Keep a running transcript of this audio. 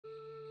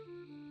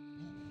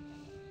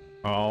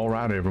All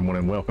right, everyone,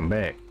 and welcome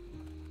back.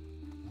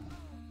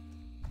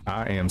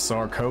 I am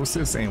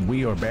Sarkosiis, and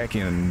we are back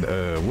in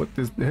what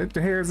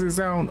the hell is this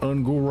on?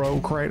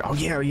 Unguro crate. Oh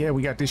yeah,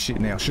 we got this shit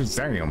now.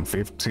 Shazam!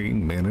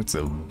 15 minutes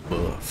of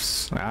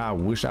buffs. I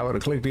wish I would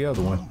have clicked the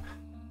other one.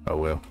 Oh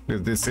well, the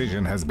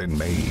decision has been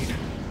made.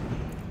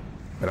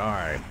 But all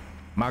right,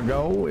 my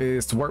goal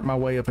is to work my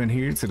way up in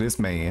here to this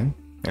man,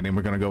 and then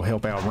we're gonna go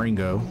help out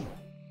Ringo.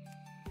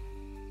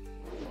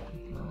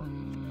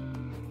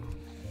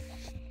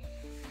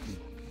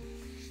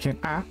 Can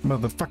I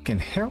motherfucking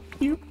help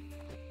you?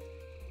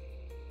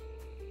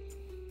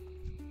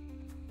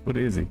 What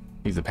is he?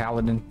 He's a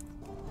paladin.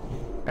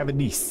 Have a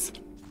niece.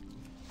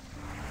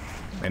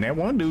 And that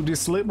one dude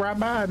just slipped right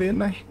by, didn't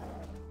they?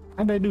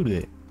 How'd they do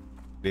that?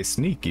 They're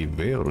sneaky,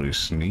 very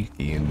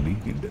sneaky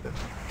indeed.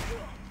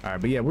 All right,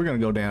 but yeah, we're gonna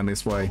go down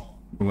this way.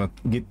 We're gonna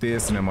get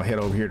this, and I'm gonna head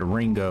over here to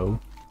Ringo.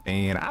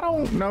 And I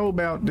don't know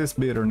about this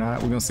bit or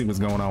not. We're gonna see what's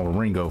going on with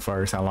Ringo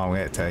first, how long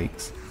that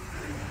takes.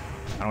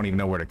 I don't even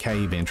know where the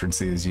cave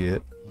entrance is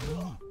yet.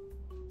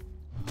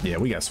 Yeah,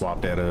 we gotta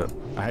swap that up.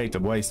 I hate to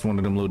waste one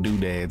of them little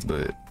doodads,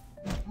 but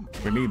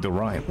we need the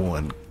right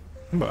one.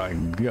 My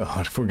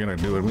God, if we're gonna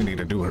do it, we need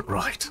to do it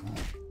right.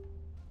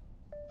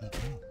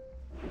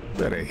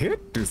 Better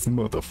hit this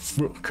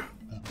motherfucker.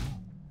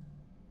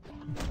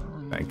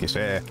 Thank you,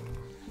 Shaq.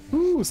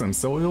 Ooh, some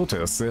soil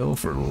to sell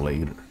for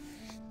later.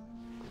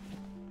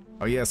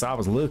 Oh yes, I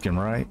was looking,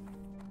 right?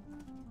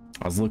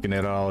 I was looking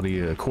at all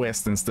the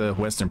quests and stuff,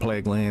 Western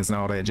Plague Lands and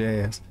all that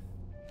jazz.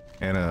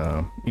 And,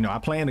 you know, I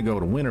plan to go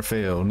to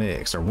Winterfell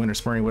next, or Winter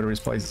Spring, whatever this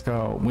place is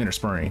called, Winter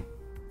Spring.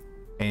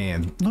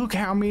 And look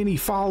how many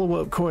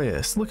follow-up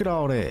quests. Look at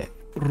all that.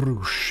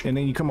 And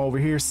then you come over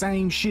here,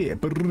 same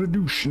shit.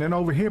 And then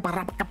over here,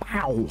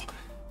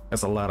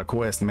 that's a lot of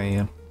quests,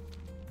 man.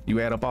 You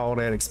add up all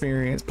that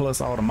experience, plus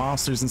all the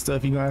monsters and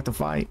stuff you're gonna have to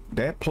fight.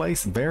 That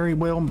place very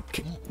well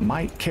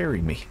might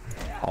carry me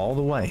all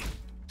the way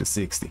to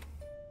 60.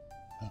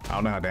 I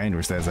don't know how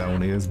dangerous that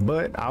zone is,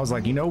 but I was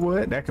like, you know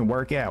what? That can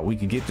work out. We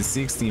could get to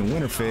 60 in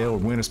Winterfell or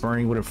Winter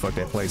Spring, whatever the fuck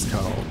that place is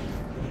called.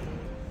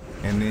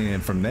 And then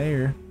from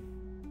there,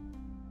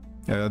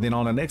 then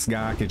on the next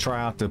guy, I could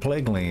try out the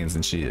Plague Lands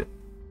and shit.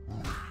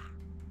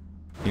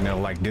 You know,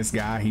 like this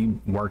guy, he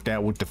worked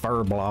out with the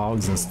fur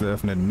blogs and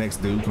stuff, and then the next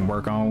dude can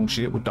work on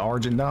shit with the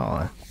Argent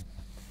Dawn.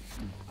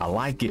 I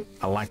like it.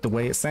 I like the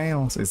way it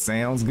sounds. It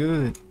sounds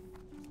good.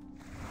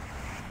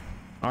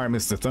 All right,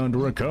 Mr.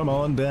 Thunderer, come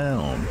on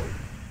down.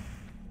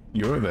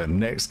 You're the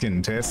next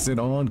contestant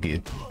on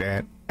Get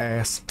That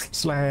Ass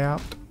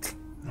Slapped.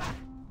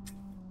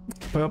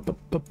 I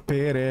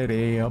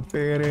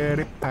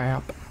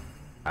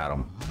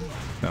don't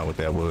know what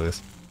that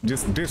was.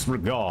 Just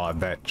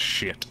disregard that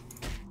shit.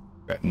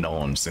 That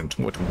nonsense.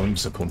 What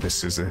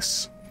whimsicalness is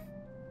this?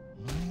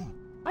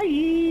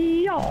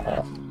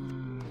 Hi-ya.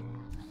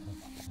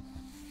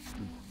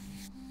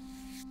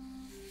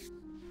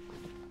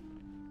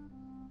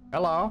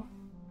 Hello?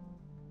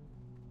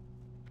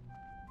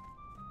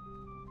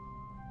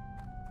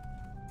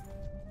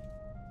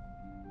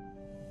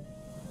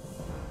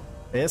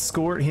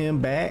 Escort him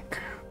back.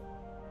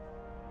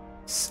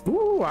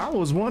 Ooh, I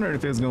was wondering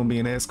if there's gonna be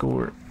an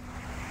escort.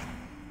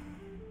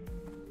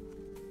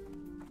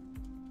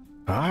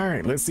 All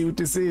right, let's see what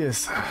this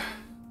is.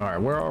 All right,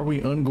 where are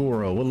we?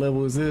 Ungoro. What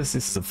level is this?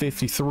 This is a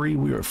 53.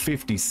 We are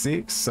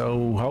 56.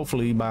 So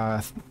hopefully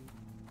by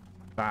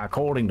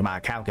according to my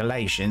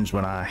calculations,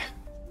 when I,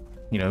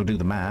 you know, do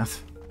the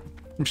math,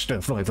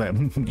 stuff like that,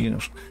 you know,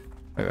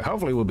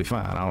 hopefully we'll be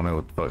fine. I don't know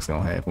what the fuck's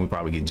gonna happen. We'll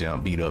probably get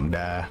jumped, beat up, and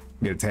die.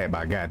 Get attacked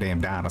by a goddamn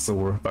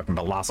dinosaur, fucking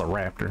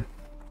velociraptor.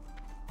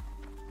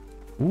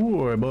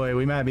 Ooh, boy,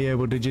 we might be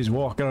able to just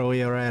walk our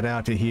way right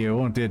out of here.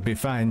 Won't it be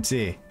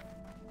fancy?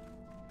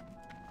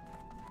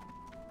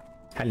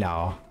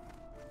 Hello.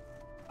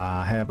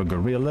 I have a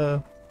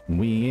gorilla.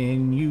 We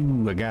and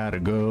you. I got a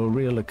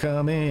gorilla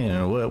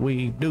coming. What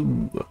we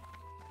do?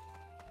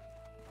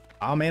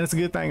 Oh man, it's a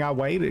good thing I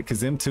waited,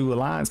 because them two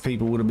alliance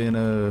people would have been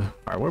all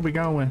right, where are we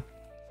going?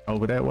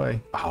 Over that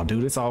way. Oh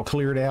dude, it's all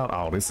cleared out.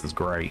 Oh, this is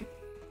great.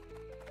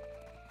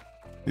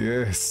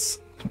 Yes.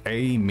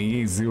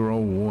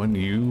 Amy01,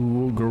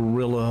 you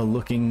gorilla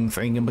looking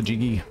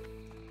thingamajiggy.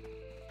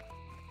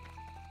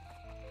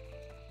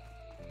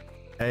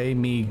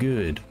 Amy,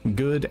 good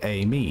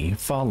Amy,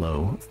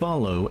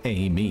 follow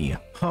Amy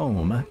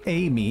home.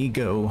 Amy,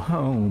 go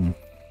home.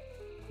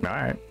 All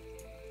right,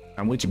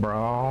 I'm with you,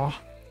 bro.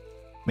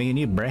 Me and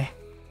you, bruh.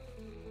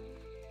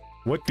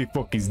 What the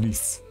fuck is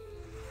this?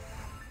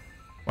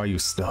 Why are you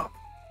stuck?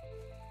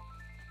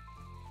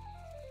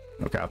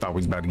 Okay, I thought we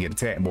was about to get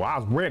attacked. Boy, I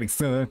was ready,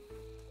 son.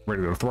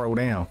 Ready to throw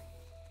down.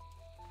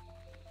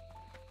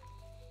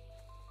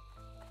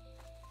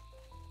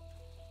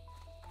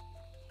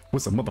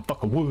 What's a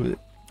motherfucker wood?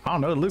 I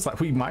don't know. It looks like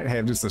we might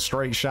have just a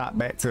straight shot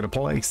back to the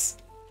place.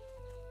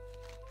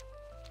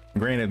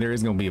 Granted, there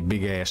is going to be a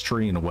big ass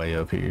tree in the way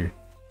up here.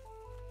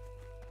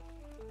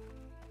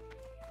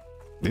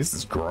 This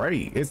is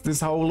great. It's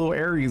this whole little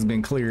area's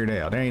been cleared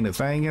out. There ain't a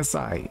thing in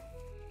sight.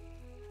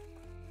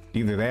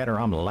 Either that or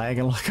I'm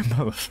lagging like a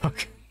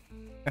motherfucker.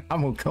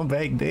 I'm gonna come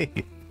back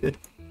dead.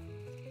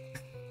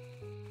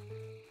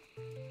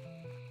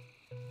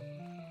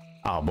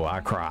 Oh boy, I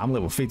cry. I'm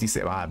level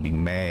 57. I'd be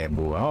mad,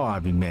 boy. Oh,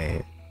 I'd be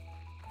mad.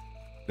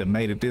 That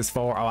made it this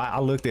far. Oh, I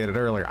looked at it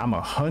earlier. I'm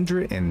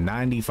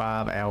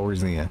 195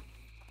 hours in.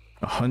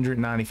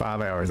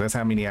 195 hours. That's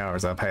how many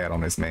hours I've had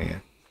on this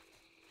man.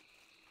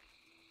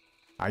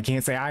 I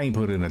can't say I ain't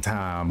put in the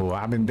time, boy.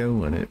 I've been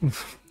doing it.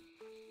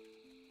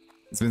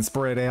 It's been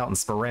spread out and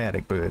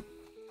sporadic, but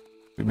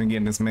we've been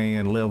getting this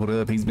man leveled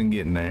up. He's been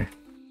getting there.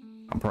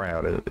 I'm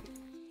proud of it.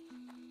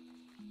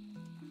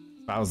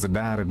 If I was to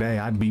die today,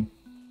 I'd be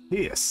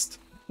pissed.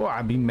 Well,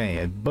 I'd be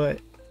mad, but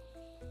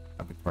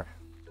I'd be proud.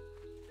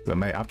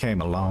 I've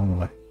came a long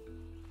way.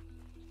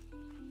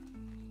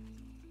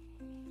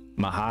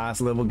 My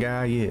highest level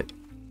guy yet.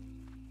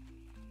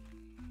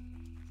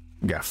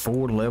 Got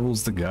 4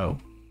 levels to go.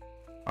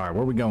 All right,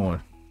 where we going?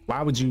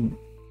 Why would you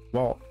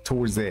walk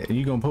towards that? Are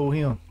you gonna pull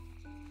him?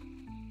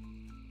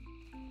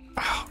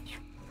 Oh,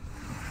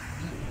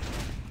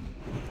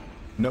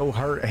 no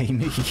hurt,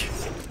 Amy.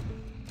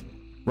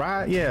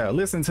 Right? Yeah,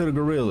 listen to the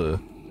gorilla.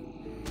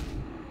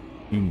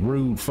 You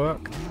rude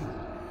fuck.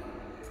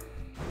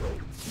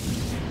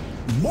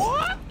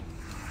 What?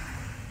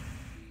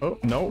 Oh,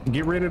 no,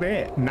 get rid of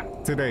that.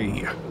 Not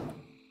today.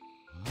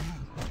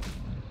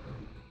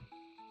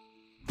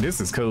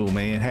 This is cool,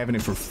 man. Having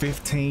it for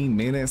 15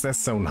 minutes, that's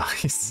so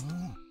nice.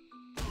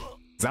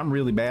 'Cause I'm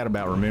really bad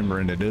about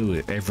remembering to do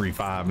it every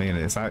 5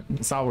 minutes. I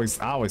always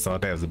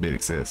thought that was a bit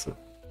excessive.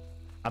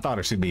 I thought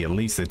it should be at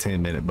least a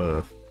 10-minute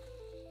buff.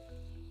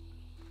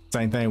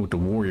 Same thing with the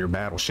warrior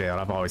battle shout.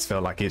 I've always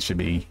felt like it should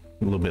be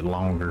a little bit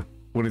longer.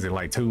 What is it,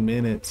 like 2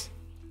 minutes?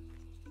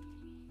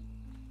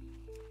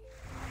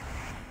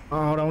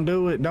 Oh, don't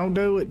do it. Don't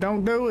do it.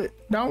 Don't do it.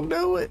 Don't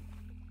do it.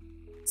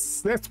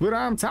 That's what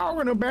I'm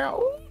talking about.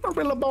 Ooh,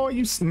 gorilla boy,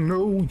 you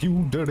know,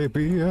 you dirty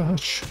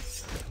bitch.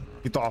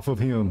 Get off of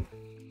him.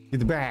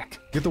 Get back.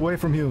 Get away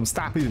from him.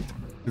 Stop it.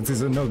 This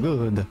is no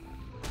good.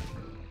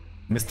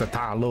 Mr.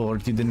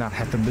 Tar-Lord, you did not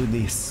have to do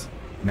this.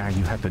 Now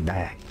you have to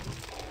die.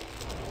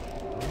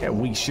 Get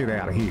weak shit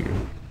out of here.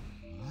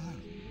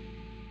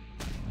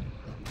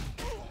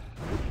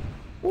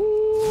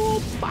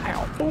 Ooh,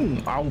 bow,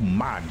 boom. Oh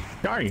my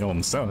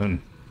damn,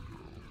 son.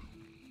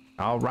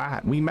 All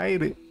right, we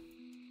made it.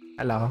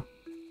 Hello.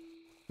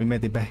 We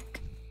made it back.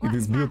 It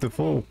is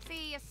beautiful.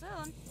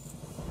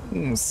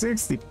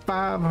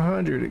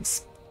 6,500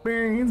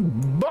 experience.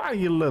 Boy,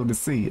 you love to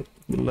see it.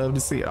 You love to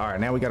see it. All right,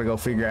 now we got to go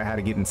figure out how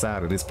to get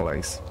inside of this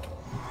place.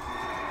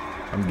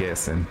 I'm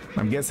guessing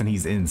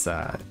he's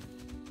inside.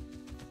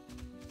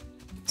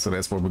 So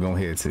that's where we're going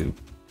to head to.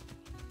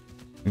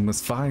 We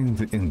must find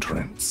the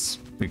entrance,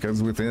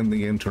 because within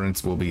the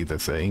entrance will be the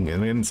thing,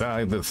 and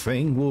inside the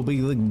thing will be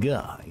the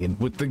guy, and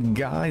with the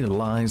guy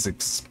lies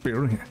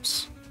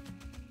experience.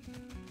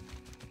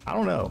 I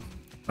don't know.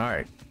 All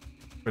right,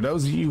 for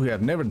those of you who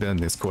have never done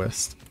this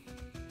quest,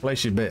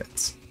 place your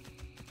bets.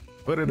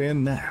 Put it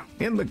in now,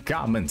 in the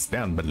comments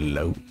down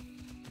below.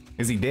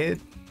 Is he dead,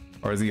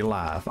 or is he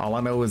alive? All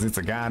I know is it's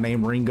a guy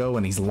named Ringo,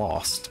 and he's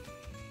lost.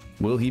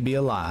 Will he be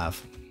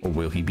alive, or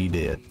will he be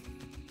dead?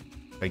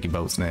 Take your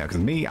votes now, because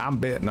me, I'm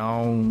betting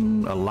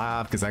on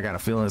alive, because I got a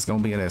feeling it's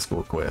going to be an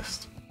escort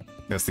quest.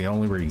 That's the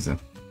only reason.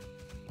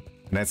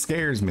 And that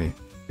scares me,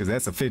 because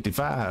that's a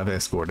 55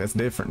 escort. That's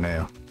different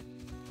now.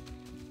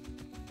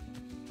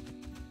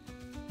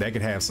 That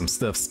could have some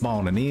stuff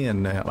spawning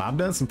in now. I've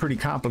done some pretty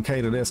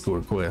complicated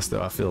escort quests,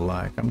 though. I feel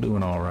like I'm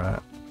doing all right.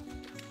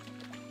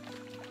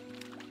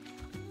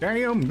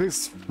 Damn,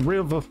 this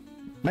river.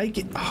 Make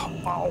it. Oh,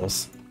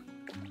 balls.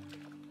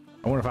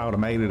 I wonder if I would have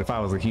made it if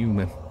I was a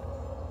human.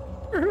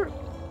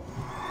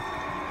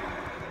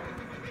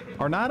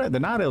 Or not, the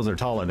night elves are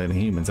taller than the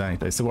humans, ain't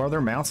they? So are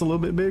their mounts a little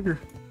bit bigger?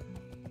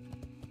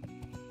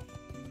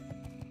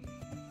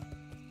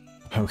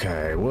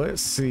 Okay,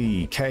 let's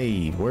see.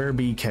 Cave. Where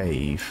be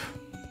cave?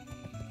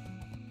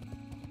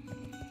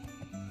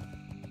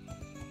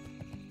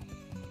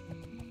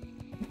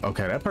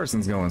 Okay, that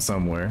person's going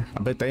somewhere.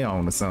 I bet they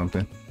own to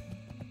something.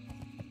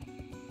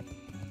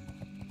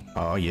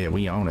 Oh yeah,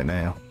 we own it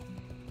now.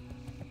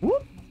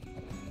 Whoop.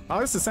 Oh,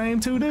 it's the same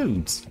 2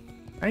 dudes.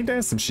 Ain't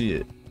that some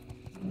shit?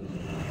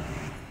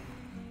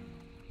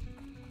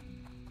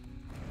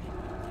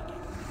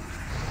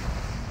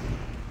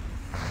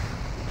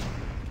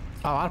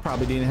 Oh, I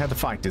probably didn't have to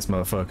fight this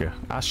motherfucker.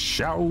 I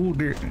sure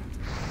didn't.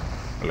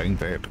 Well, ain't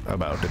that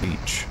about the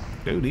beach?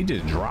 Dude, he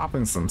just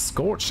dropping some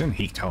scorching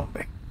heat on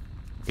me.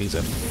 He's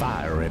a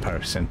fiery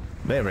person.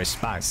 Very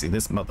spicy,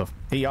 this mother.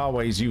 He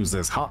always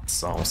uses hot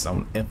sauce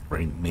on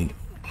every meal.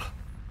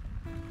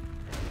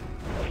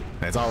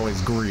 It's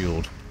always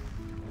grilled.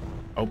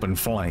 Open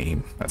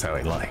flame. That's how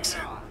he likes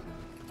it.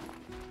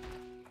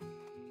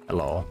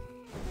 Hello.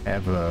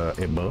 Have a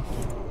buff.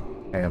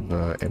 Have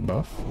a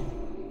buff.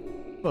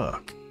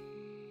 Fuck.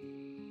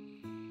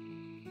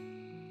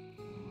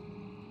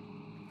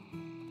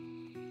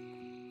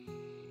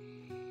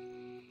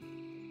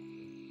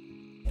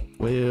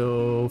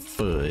 Well,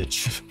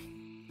 fudge.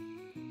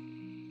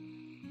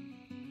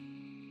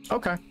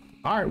 Okay.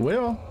 All right.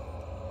 Well,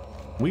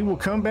 we will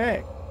come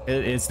back.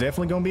 It's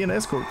definitely going to be an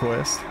escort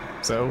quest.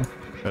 So,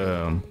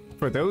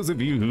 for those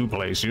of you who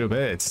place your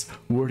bets,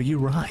 where do you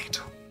write?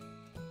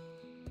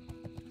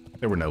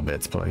 There were no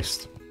bets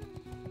placed.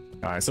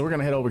 All right. So we're going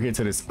to head over here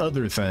to this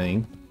other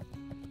thing.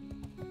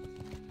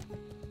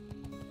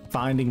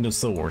 Finding the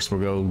source.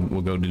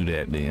 We'll go do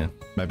that then.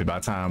 Maybe by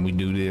the time we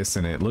do this,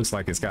 and it looks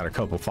like it's got a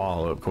couple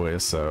follow-up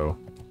quests, so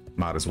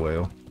might as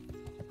well.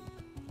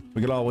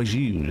 We could always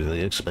use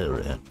the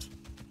experience.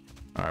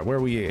 All right, where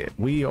are we at?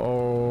 We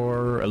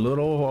are a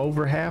little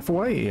over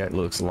halfway, it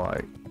looks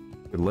like.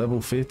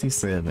 Level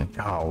 57.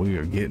 Oh, we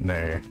are getting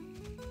there.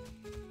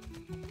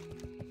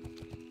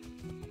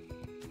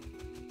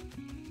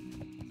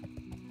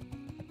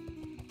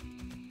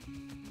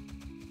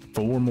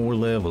 Four more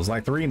levels,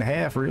 like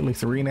 3.5, really,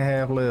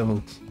 3.5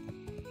 levels.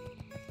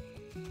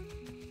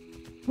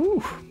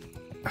 Whew.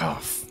 Oh,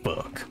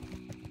 fuck.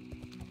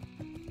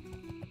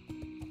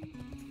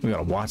 We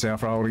gotta watch out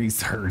for all these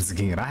turds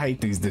again. I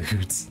hate these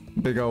dudes.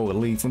 Big old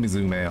elites. Let me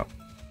zoom out.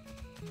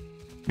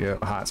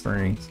 Yep, hot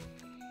springs.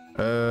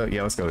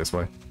 Yeah, let's go this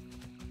way.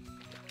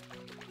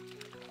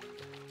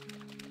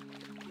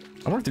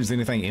 I wonder if there's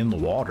anything in the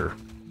water.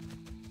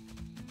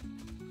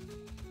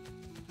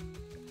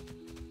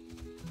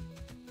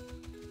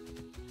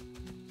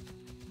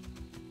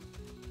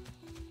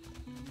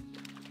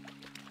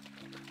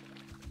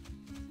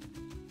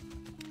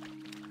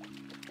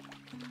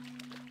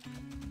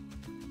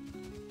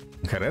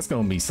 Okay, that's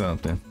gonna be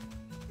something.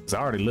 Cause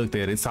I already looked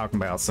at it. It's talking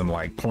about some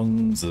like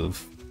plumes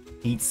of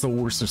heat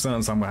source or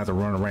something. So I'm gonna have to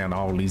run around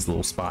all these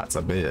little spots,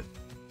 I bet.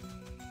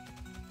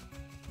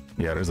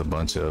 Yeah, there's a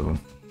bunch of them.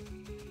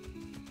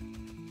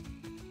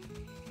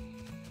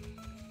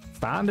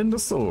 Finding the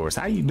source.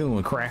 How you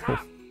doing, Crackle?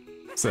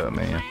 What's up,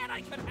 man?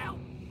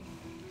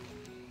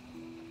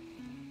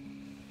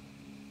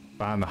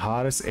 Find the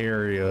hottest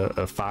area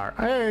of fire.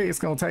 Hey, it's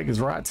gonna take us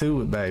right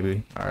to it,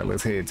 baby. All right,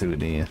 let's head to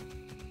it then.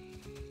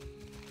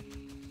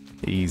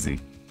 Easy.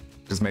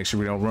 Just make sure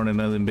we don't run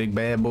into them big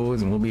bad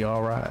boys and we'll be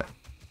all right.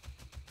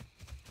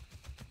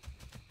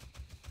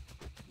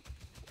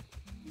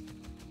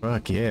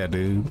 Fuck yeah,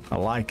 dude. I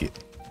like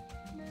it.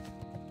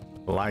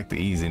 I like the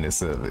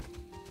easiness of it.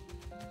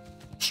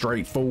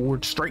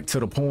 Straightforward, straight to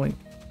the point.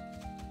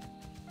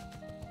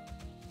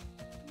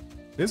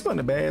 This wasn't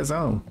a bad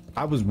zone.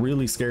 I was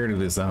really scared of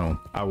this zone.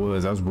 I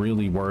was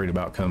really worried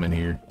about coming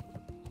here.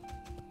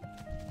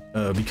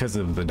 Because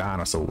of the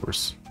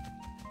dinosaurs.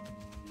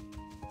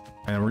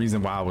 And the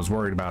reason why I was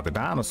worried about the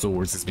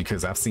dinosaurs is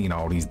because I've seen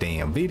all these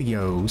damn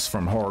videos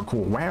from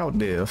hardcore wild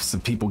deaths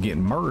of people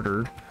getting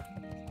murdered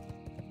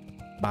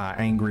by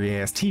angry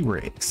ass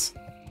T-Rex.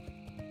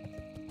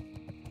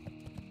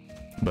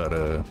 But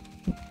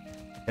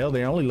hell,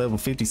 they're only level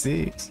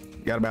 56.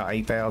 Got about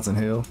 8,000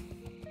 health.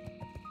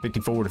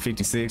 54 to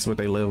 56 what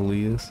their level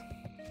is.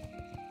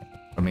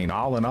 I mean,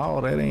 all in all,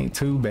 that ain't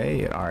too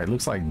bad. All right,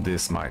 looks like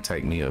this might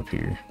take me up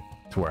here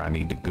to where I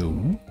need to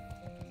go.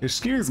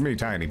 Excuse me,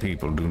 tiny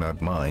people, do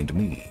not mind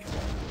me.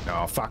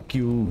 Oh, fuck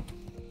you.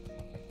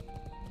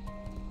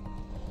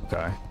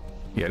 Okay.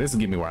 Yeah, this will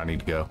get me where I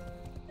need to go.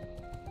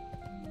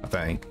 I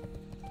think.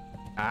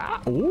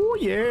 Ah, oh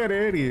yeah,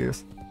 there it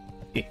is.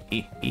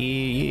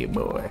 Yeah,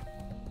 boy.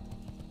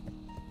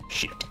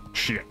 Shit,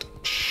 shit,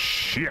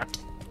 shit.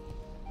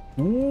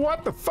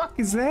 What the fuck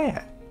is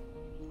that?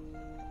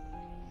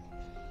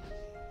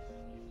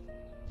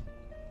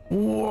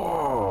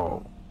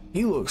 Whoa.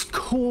 He looks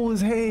cool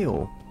as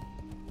hell.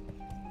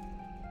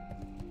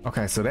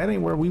 Okay, so that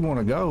ain't where we want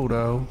to go,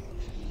 though.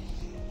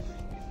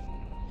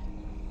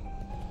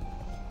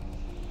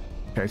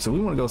 Okay, so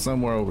we want to go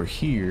somewhere over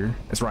here.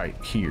 It's right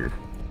here.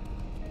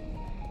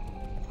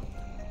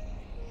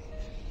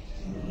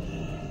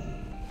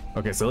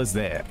 Okay, so it's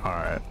that. All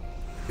right.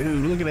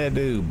 Dude, look at that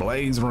dude.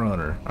 Blaze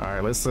Runner. All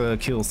right, let's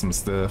kill some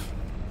stuff.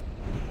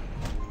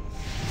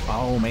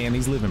 Oh, man,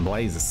 these living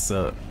blazes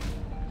suck.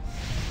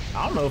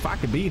 I don't know if I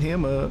could beat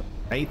him up.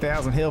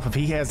 8,000 health if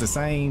he has the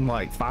same,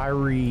 like,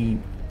 fiery...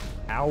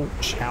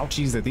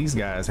 ouchies that these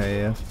guys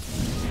have.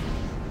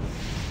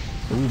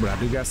 Ooh, but I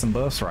do got some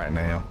buffs right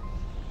now.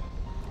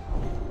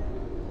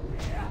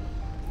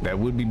 That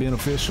would be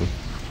beneficial.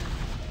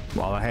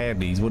 While I have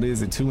these, what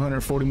is it?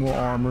 240 more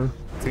armor,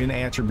 10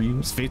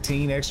 attributes,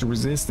 15 extra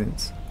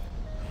resistance.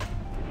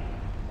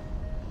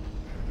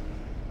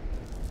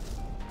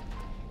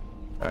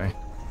 Okay,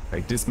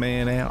 take this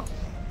man out.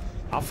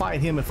 I'll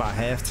fight him if I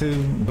have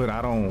to, but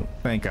I don't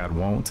think I'd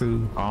want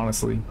to,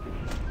 honestly.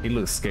 He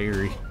looks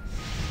scary.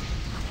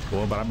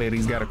 Well, but I bet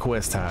he's got a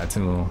quest tied to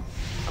him.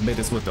 I bet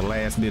that's what the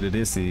last bit of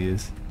this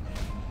is.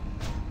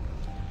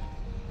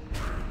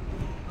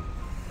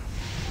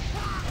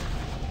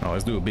 Oh,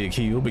 let's do a big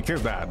heal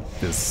because I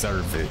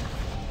deserve it.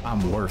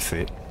 I'm worth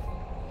it.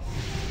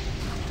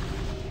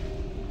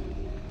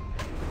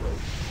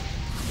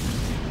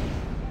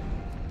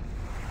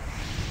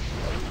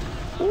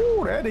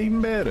 Ooh, that's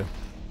even better.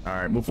 All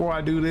right, before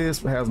I do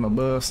this, how's my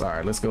buffs? All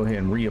right, let's go ahead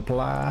and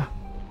reapply.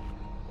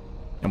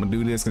 I'm gonna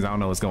do this because I don't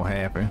know what's gonna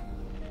happen.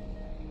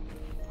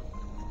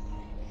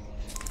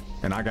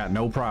 And I got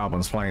no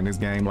problems playing this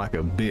game like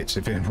a bitch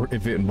if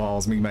it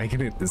involves me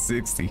making it to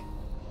 60.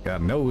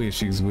 Got no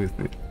issues with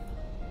it.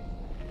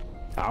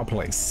 I'll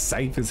play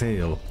safe as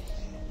hell.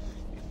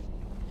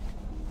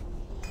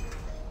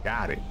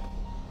 Got it.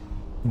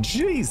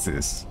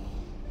 Jesus.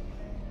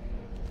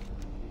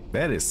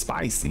 That is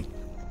spicy.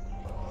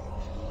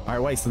 All right,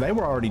 wait, so they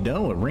were already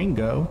done with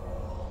Ringo.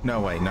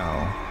 No, wait, no.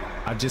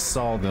 I just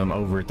saw them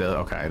over at the,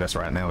 okay, that's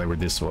right, now they were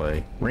this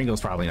way.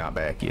 Ringo's probably not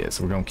back yet,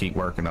 so we're gonna keep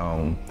working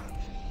on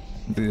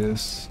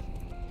this.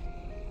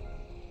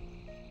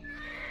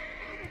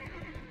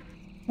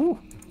 Woo.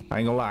 I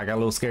ain't gonna lie, I got a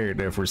little scared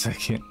there for a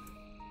second.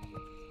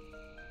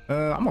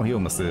 I'm gonna heal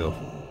myself.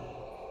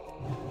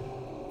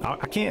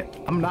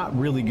 I'm not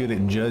really good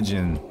at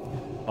judging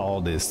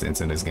all distance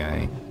in this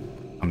game.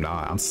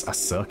 I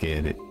suck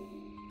at it.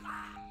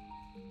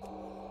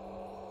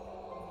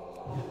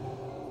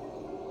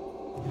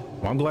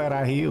 Well, I'm glad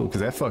I healed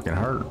because that fucking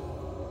hurt.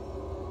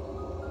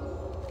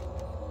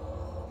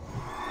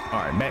 All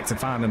right, back to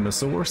finding the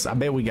source. I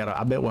bet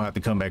we'll have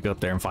to come back up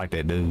there and fight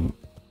that dude.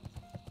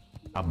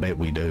 I bet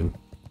we do.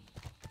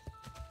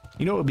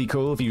 You know, it would be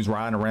cool if you was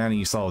riding around and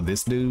you saw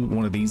this dude,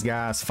 one of these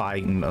guys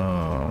fighting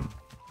one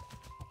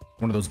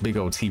of those big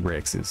old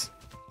T-Rexes.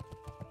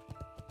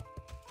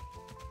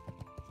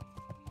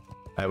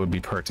 That would be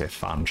pretty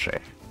fancy.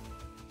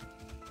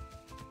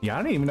 Yeah,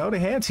 I didn't even know they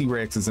had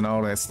T-Rexes and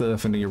all that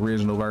stuff in the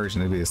original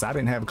version of this. I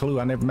didn't have a clue.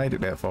 I never made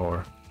it that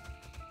far.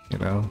 You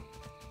know?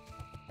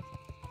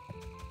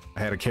 I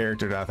had a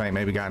character that I think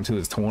maybe got into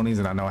his 20s,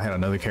 and I know I had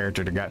another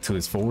character that got to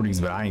his 40s,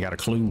 but I ain't got a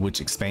clue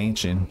which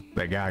expansion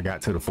that guy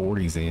got to the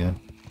 40s in.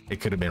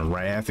 It could have been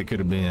Wrath. It could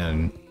have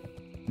been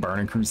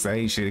Burning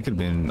Crusade. Shit, it could have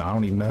been, I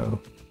don't even know.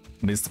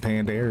 Mr.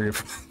 Pandaria,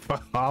 for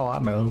all I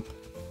know.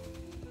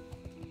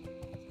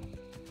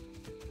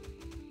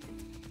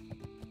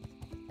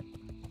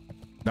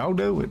 Don't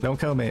do it. Don't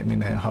come at me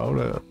now. Hold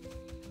up.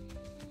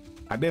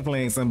 I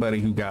definitely ain't somebody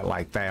who got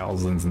like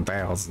thousands and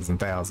thousands and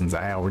thousands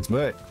of hours,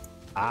 but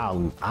I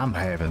love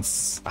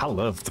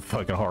the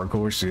fucking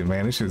hardcore shit,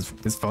 man.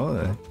 It's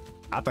fun.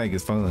 I think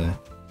it's fun.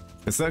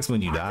 It sucks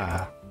when you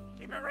die.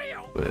 Keep it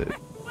real. But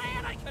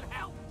Glad I could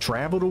help.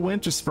 travel to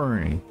Winter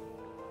Spring.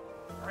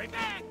 Right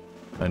back.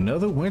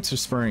 Another Winter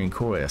Spring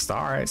quest.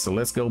 All right, so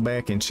let's go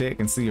back and check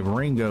and see if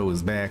Ringo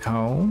is back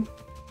home.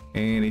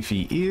 And if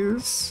he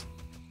is,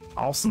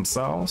 awesome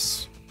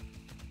sauce.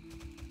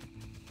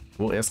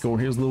 We'll escort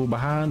his little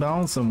behind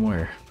on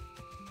somewhere.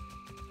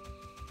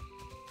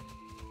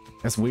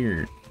 That's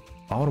weird.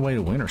 All the way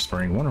to Winter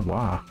Spring. Wonder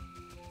why.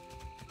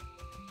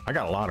 I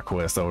got a lot of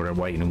quests over there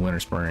waiting in Winter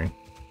Spring.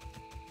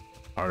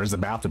 Or there's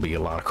about to be a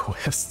lot of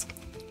quests.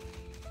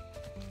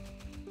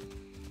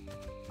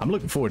 I'm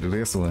looking forward to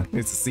this one.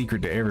 It's a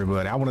secret to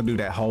everybody. I want to do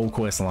that whole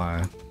quest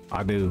line.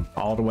 I do.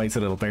 All the way to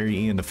the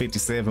very end, the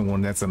 57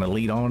 one that's an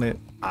elite on it.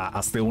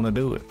 I still want to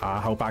do it.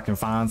 I hope I can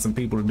find some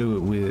people to do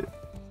it with.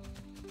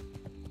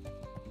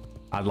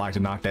 I'd like to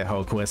knock that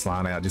whole quest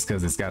line out just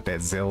because it's got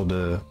that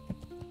Zelda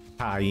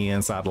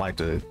tie-in, so I'd like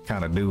to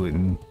kind of do it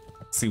and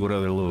see what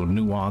other little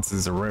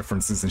nuances or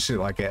references and shit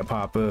like that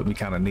pop up. Be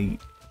kind of neat.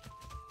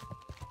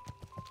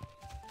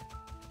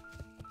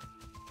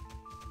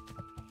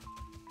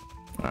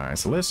 All right,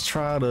 so let's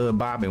try to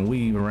bob and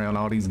weave around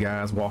all these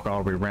guys, walk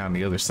all the way around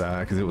the other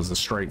side because it was a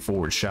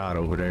straightforward shot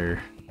over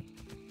there.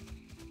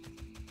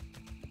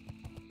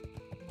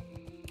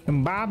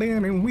 And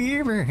bobbing and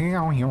weaving.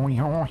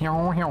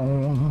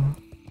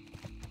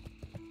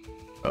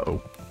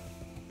 Uh-oh.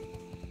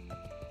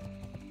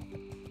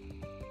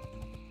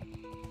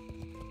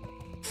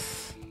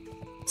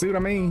 See what I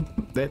mean?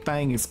 That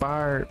thing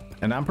expired,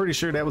 and I'm pretty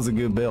sure that was a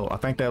good belt. I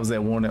think that was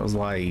that one that was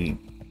like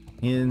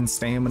 10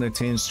 stamina,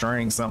 10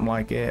 strength, something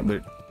like that.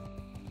 But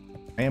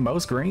man,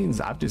 most greens,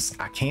 I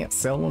can't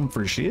sell them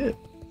for shit.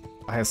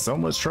 I have so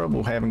much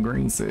trouble having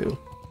green sell.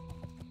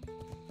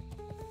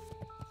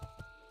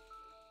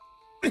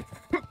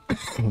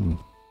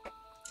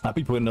 I'd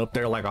be putting up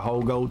there like a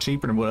whole gold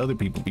cheaper than what other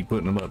people be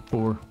putting them up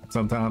for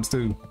sometimes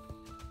too.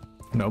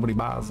 Nobody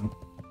buys them.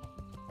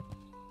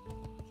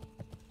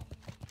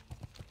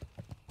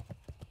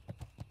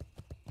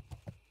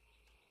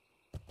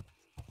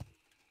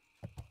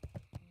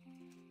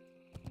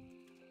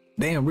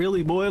 Damn,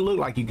 really, boy? It looked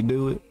like you could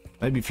do it.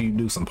 Maybe if you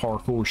do some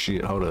parkour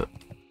shit. Hold up.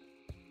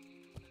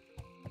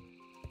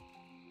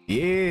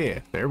 Yeah,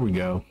 there we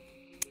go.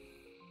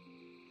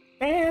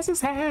 This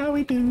is how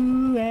we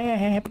do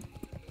it.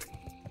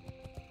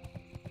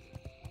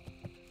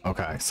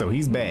 Okay, so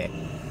he's back.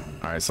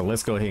 All right, so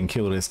let's go ahead and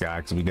kill this guy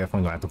because we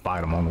definitely gonna have to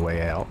fight him on the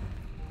way out.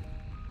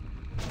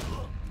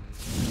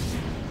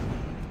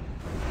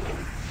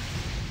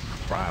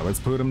 Right, let's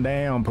put him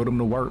down, put him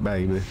to work,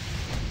 baby.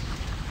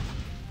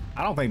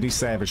 I don't think these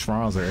Savage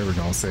Fronds are ever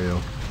gonna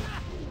sell.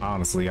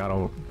 Honestly, I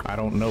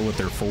don't know what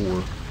they're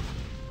for.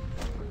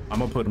 I'm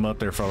gonna put them up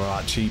there for a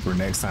lot cheaper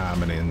next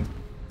time and then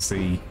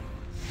see.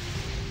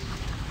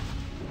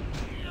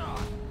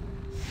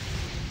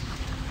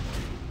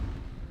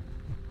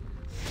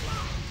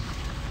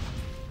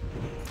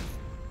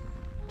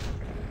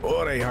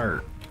 Oh, they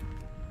hurt.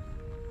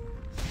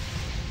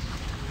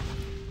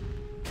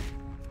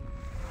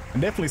 I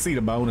definitely see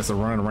the bonus of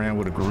running around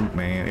with a group,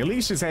 man. At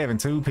least just having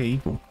 2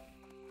 people.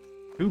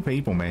 2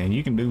 people, man.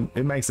 You can do,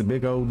 it makes a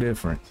big old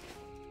difference.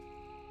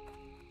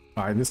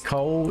 All right, this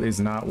coal is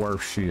not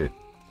worth shit.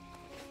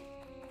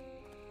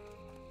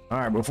 All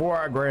right, before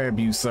I grab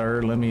you,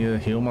 sir, let me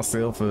heal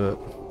myself up.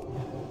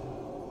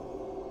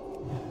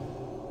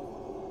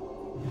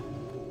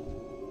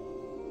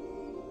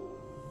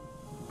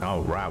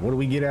 All right, what do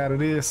we get out of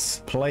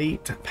this?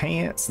 Plate,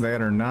 pants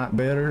that are not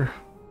better,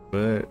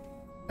 but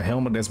a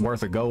helmet that's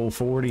worth a gold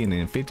 40 and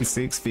then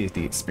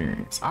 5650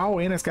 experience. Oh,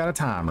 and it's got a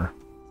timer.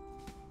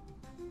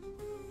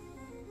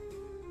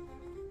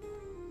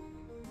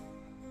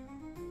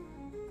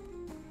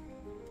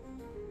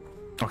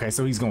 Okay,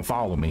 so he's gonna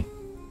follow me.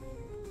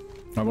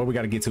 All right, what we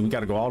gotta get to? We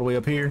gotta go all the way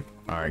up here.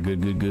 All right,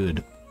 good, good,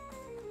 good.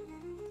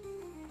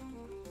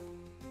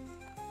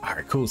 All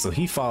right, cool. So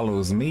he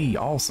follows me.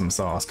 Awesome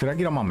sauce. Could I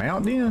get on my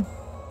mount then?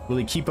 Will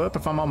he keep up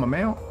if I'm on my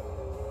mount?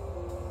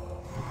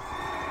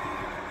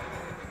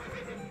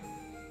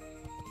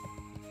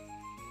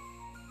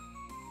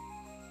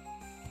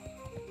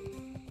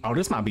 Oh,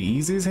 this might be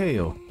easy as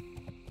hell.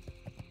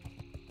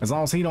 As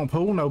long as he don't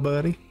pull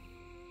nobody.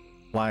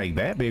 Like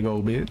that big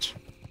old bitch.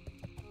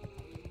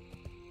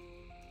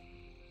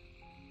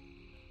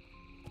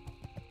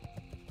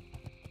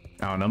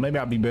 I don't know, maybe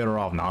I'd be better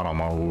off not on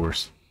my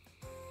horse.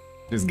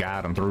 Just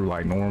guide him through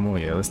like normal.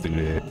 Yeah, let's do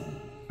that.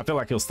 I feel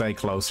like he'll stay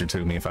closer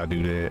to me if I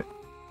do that.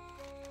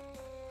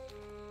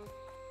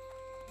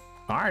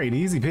 All right,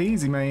 easy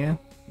peasy, man.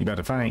 You about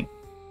to faint.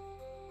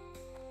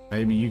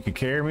 Maybe you could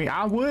carry me.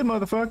 I would,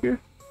 motherfucker.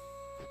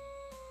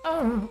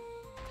 Oh,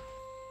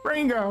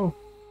 Ringo.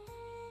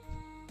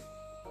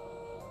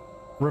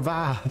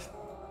 Revive.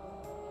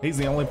 He's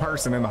the only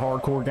person in the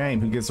hardcore game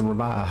who gets a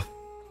revive.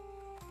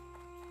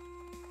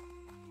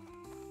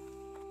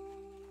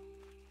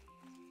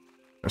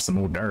 There's some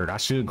more dirt. I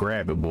should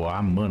grab it, boy.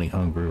 I'm money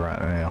hungry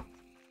right now.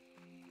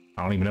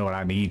 I don't even know what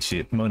I need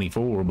shit money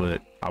for,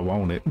 but I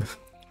want it.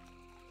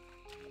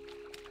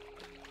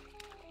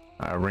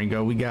 All right,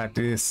 Ringo, we got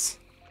this.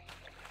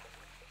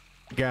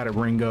 We got it,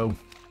 Ringo.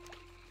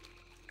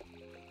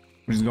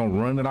 We're just gonna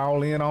run it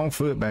all in on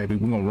foot, baby.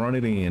 We're gonna run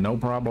it in, no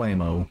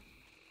problemo.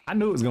 I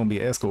knew it was gonna be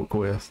an escort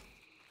quest.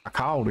 I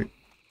called it.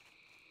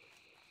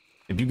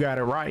 If you got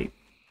it right,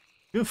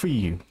 good for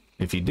you.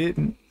 If you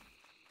didn't,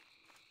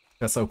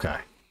 that's okay.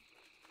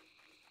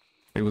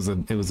 It was a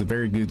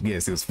very good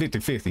guess. It was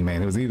 50-50,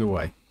 man. It was either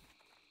way.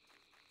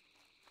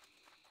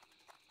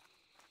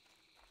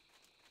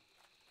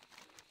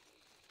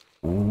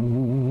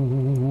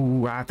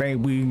 Ooh, I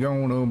think we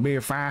gonna be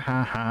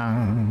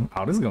fine.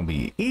 Oh, this is gonna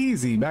be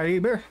easy,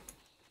 baby.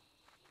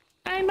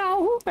 I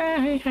know,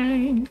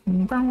 baby.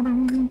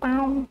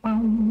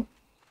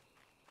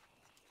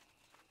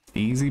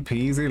 Easy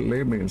peasy,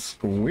 lemon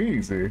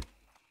squeezy.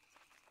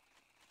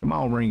 Come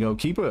on, Ringo,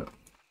 keep up.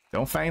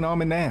 Don't faint on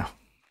me now.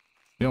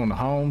 You're on the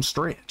home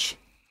stretch.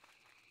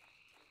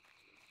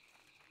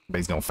 But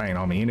he's gonna faint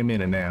on me any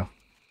minute now.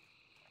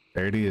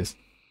 There it is.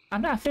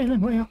 I'm not feeling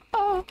well.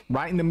 Oh,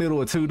 right in the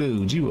middle of 2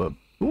 dudes. You a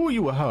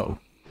hoe. All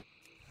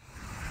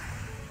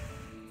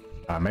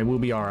right, maybe we'll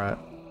be all right.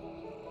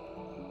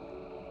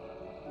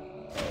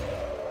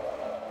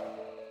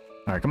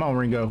 All right, come on,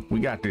 Ringo.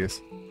 We got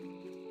this.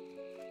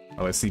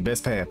 Oh, let's see.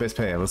 Best path. Best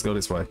path. Let's go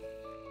this way.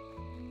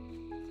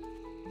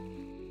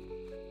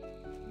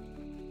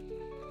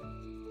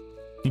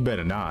 You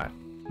better not.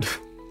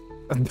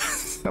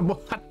 I'm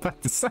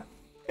about to say.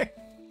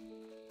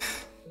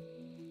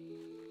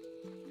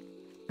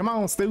 Come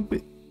on,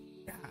 stupid.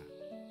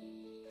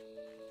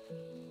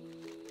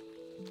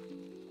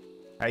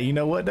 Hey, you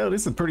know what though?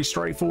 This is a pretty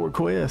straightforward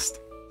quest.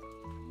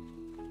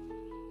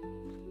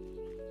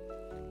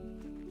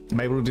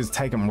 Maybe we'll just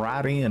take them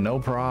right in, no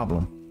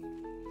problem.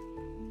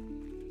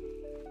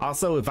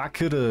 Also, if I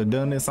could have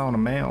done this on a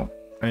mount,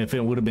 and if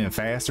it would have been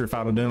faster, if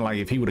I'd have done like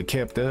if he would have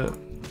kept up.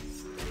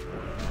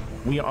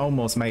 We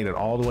almost made it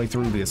all the way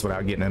through this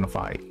without getting in a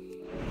fight.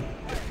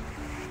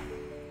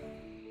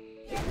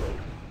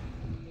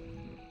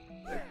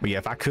 But yeah,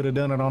 if I could have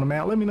done it on a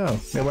mount, let me know.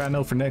 That way I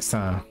know for next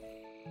time.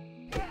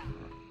 I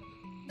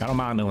don't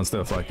mind knowing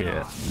stuff like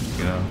that,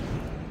 you know?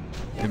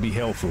 It'd be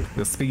helpful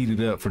to speed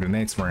it up for the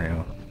next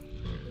round.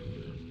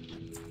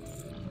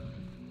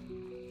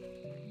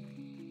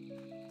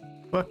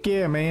 Fuck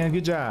yeah, man.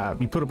 Good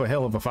job. You put up a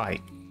hell of a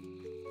fight.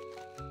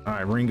 All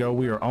right, Ringo,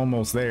 we are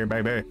almost there,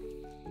 baby.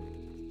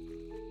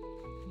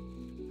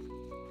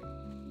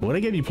 Well,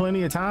 they gave you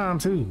plenty of time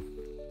too.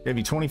 Gave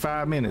you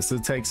 25 minutes. So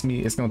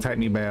it's gonna take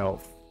me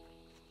about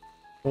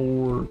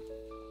 4.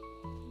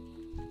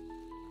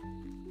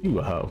 You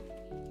a hoe.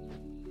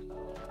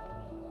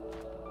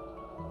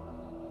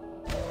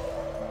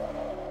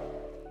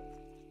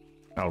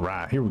 All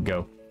right, here we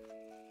go.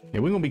 Yeah,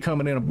 we're gonna be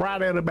coming in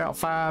right at about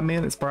 5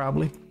 minutes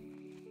probably.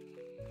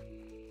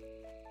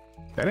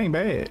 That ain't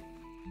bad.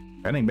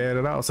 That ain't bad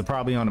at all. So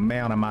probably on the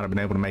mount I might have been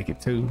able to make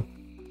it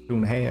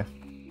 2.5.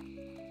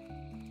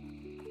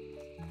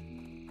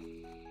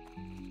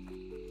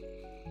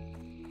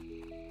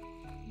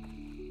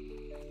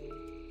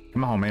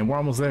 Come on, man. We're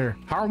almost there.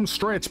 Home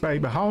stretch,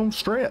 baby. Home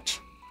stretch.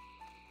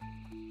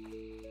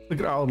 Look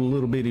at all the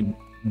little bitty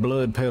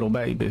blood petal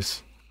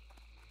babies.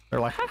 They're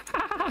like,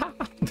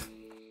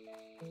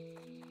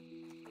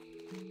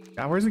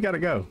 God, where's he got to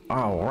go?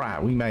 All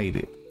right, we made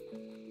it.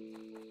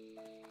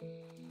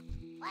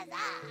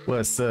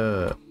 What's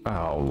up?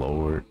 Oh,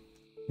 Lord.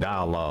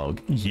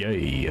 Dialogue.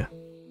 Yay.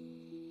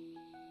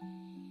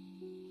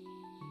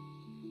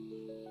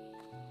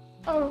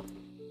 Oh.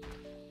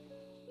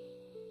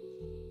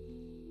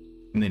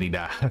 And then he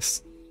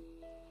dies.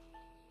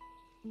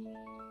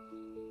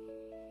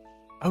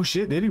 Oh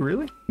shit, did he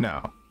really?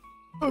 No.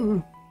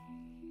 Oh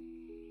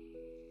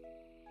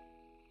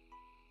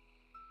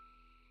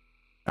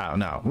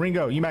no,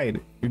 Ringo, you made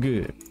it. You're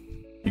good.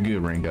 You're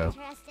good, Ringo.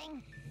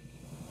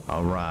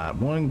 All right,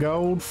 1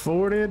 gold,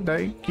 40.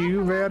 Thank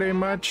you very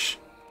much.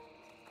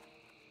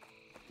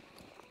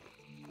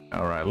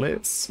 All right,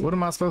 let's. What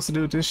am I supposed to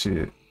do with this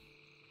shit?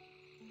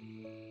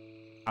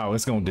 Oh,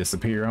 it's gonna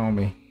disappear on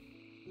me.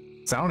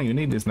 So I don't even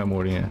need this no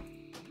more then.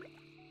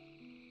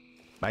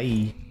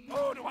 Bye.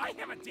 Oh, do I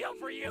have a deal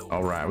for you?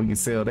 All right, we can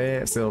sell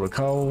that, sell the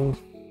coal.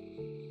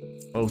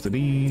 Both of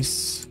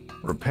these.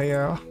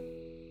 Repair.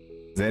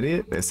 Is that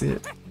it? That's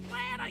it.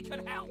 Glad I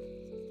could help.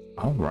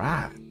 All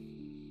right.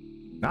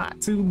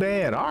 Not too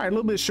bad. All right, a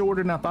little bit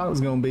shorter than I thought it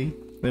was gonna be.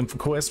 Then for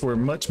quests were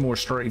much more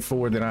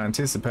straightforward than I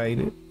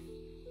anticipated.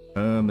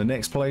 The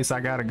next place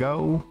I gotta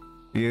go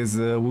is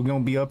we're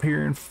gonna be up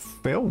here in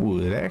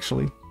Felwood,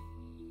 actually.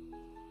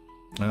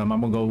 I'm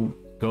gonna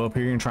go up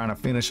here and trying to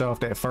finish off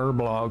that fur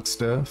blog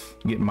stuff.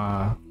 Get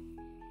my,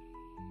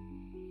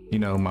 you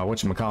know, my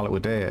whatchamacallit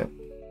with that.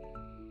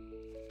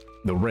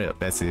 The rep,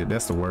 that's it.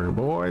 That's the word.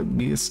 Boy,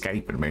 be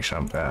escaping me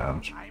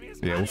sometimes.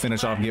 Yeah, we'll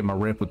finish off getting my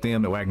rep with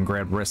them, that way I can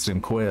grab the rest of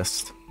them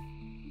quests.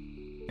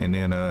 And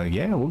then,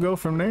 yeah, we'll go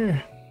from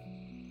there.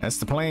 That's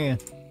the plan.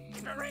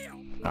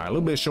 All right, a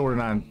little bit shorter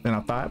than I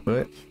thought,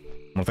 but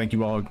well, thank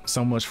you all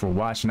so much for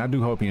watching. I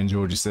do hope you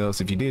enjoyed yourselves.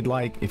 If you did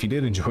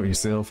enjoy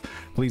yourself,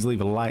 please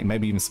leave a like,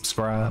 maybe even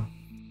subscribe.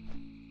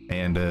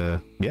 And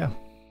yeah,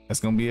 that's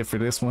gonna be it for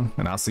this one.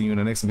 And I'll see you in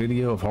the next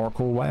video of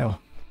Hardcore WoW.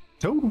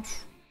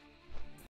 Toodles.